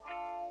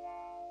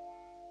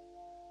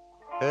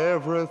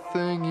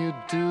Everything you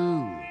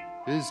do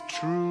is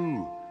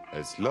true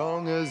as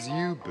long as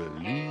you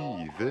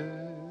believe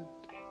it.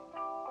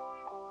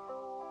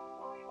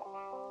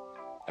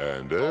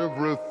 And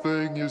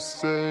everything you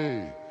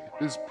say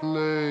is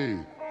play,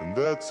 and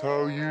that's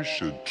how you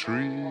should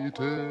treat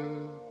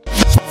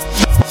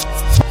it.